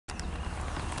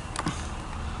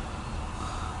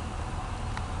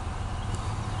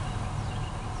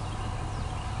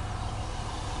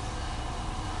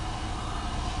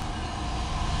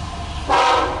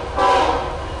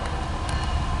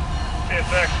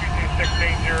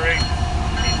1608.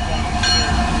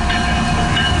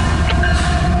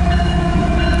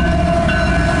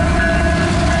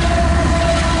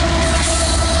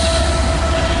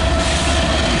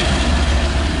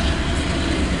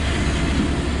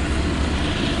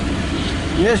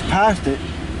 You just passed it.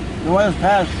 The one's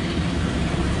passed.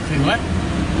 See what?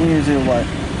 You see what?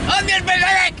 Onion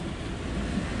Pacific!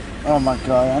 Oh my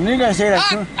god, I knew you were gonna say that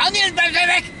too. Onion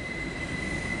Pacific!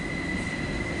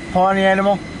 Pony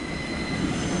animal.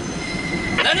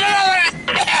 No!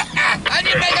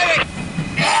 Onion Pacific!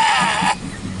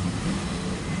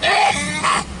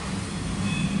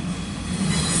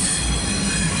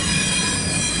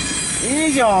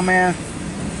 Easy on, man.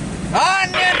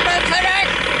 Onion Pacific!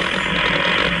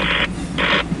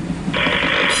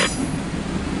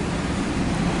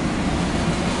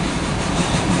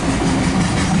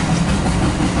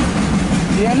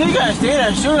 Yeah, I knew you gotta stay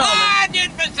there. Shoot on me.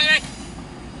 Onion Pacific!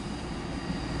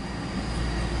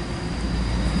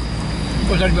 Of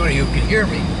course, everybody who can hear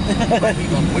me. Might be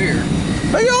going weird.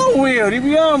 But you're weird. You'll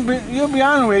be on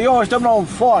weird. You always stubbing on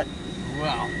fart.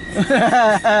 Well.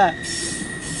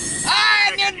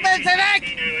 Onion Pacific!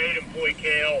 1608 employee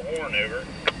KL Horn over.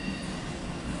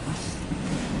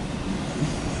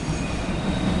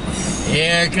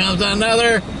 Here comes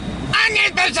another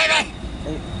Onion Pacific!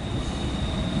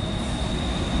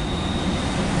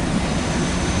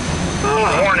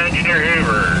 Horn Engineer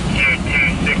Hoover,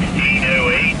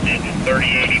 Q216-08, engine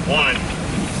 3081.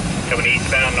 Coming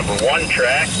eastbound number 1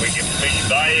 track. We give permission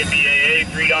via BAA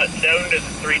 3.7 to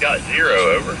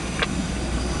 3.0 over.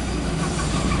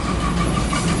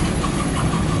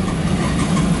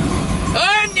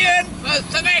 Onion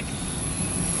Pacific!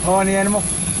 Pony animal.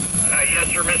 Yes,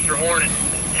 sir, Mr. Horn.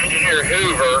 Engineer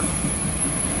Hoover.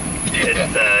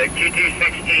 It's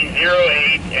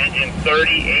Q216-08, engine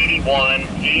 3081,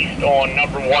 east on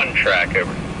number 1 track,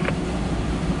 over.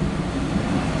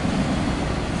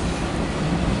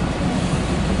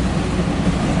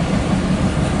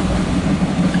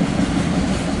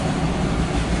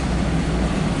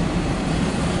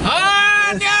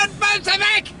 Onion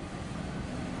Pacific!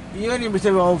 You ain't even say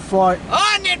on fart.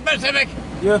 Onion Pacific!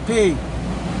 You're a pig.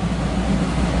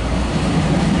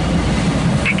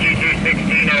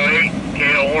 Q216-08,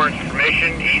 KL Horn's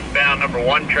permission, eastbound number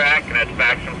 1 track, and that's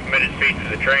maximum permitted speed to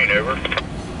the train, over.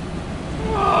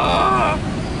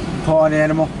 Pony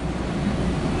animal.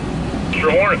 Mr.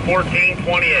 Horn at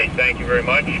 1428, thank you very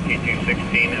much.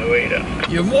 Q216-08 up.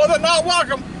 You're more than not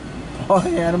welcome.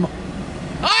 Pony animal.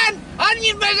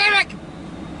 Onion Pacific!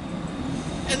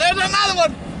 And there's another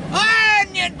one.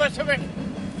 Onion Pacific!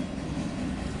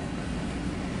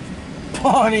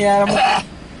 Pony animal.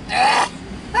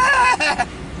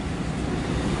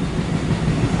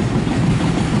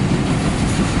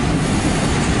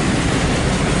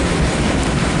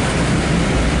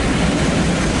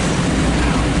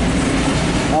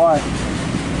 What?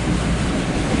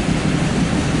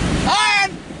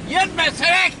 Onion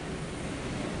Pacific!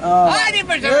 Onion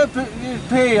Pacific! You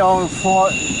pee on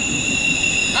fart.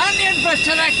 Onion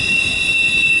Pacific!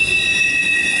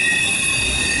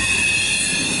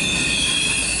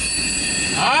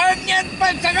 Onion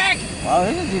Pacific! Wow,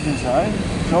 he's a deep inside.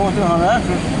 So what's doing on that?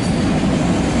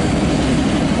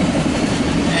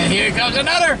 And here comes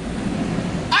another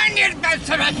Onion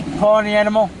Pacific! Pony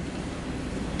animal.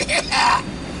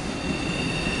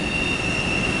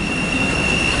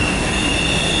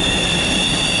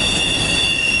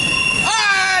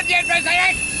 Onion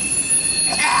Pacific!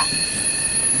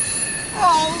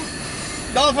 Oh,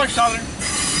 Norfolk Southern.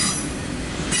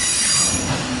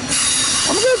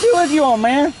 I'm gonna do with you on,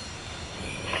 man.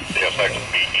 CSX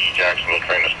BE Jacksonville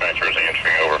train dispatcher is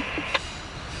answering, over.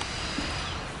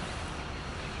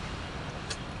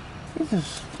 This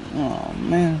is, oh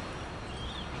man.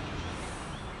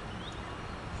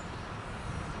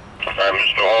 Alright,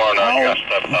 Mr. Horn, you got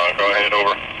step down, go ahead,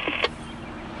 over.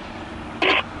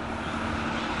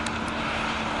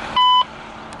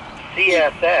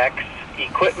 CSX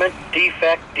Equipment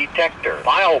Defect Detector.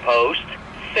 Milepost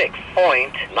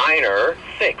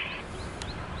 6.96.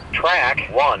 Track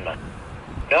 1.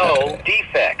 No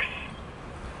defects.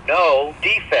 No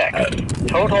defects.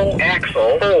 Total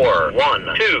axle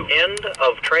 412. End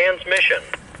of transmission.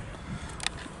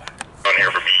 On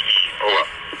here for BE, over.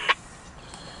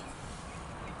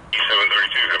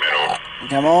 E732, come in, over.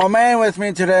 Come on, man, with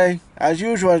me today. As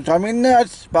usual, it's driving me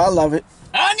nuts, but I love it.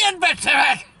 Onion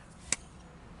Pacific!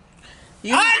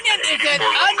 Onion is an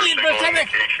Onion Pacific!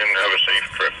 Have a safe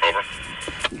trip, over.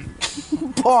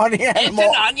 Pony It's animal.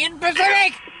 an Onion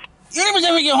Pacific! You didn't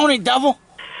even get horny devil.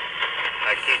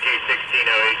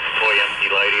 Q216-08, employee empty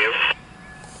lady, over.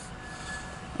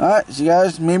 Alright, see you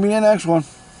guys. Meet me in the next one.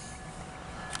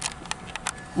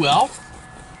 Well,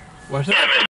 what's that?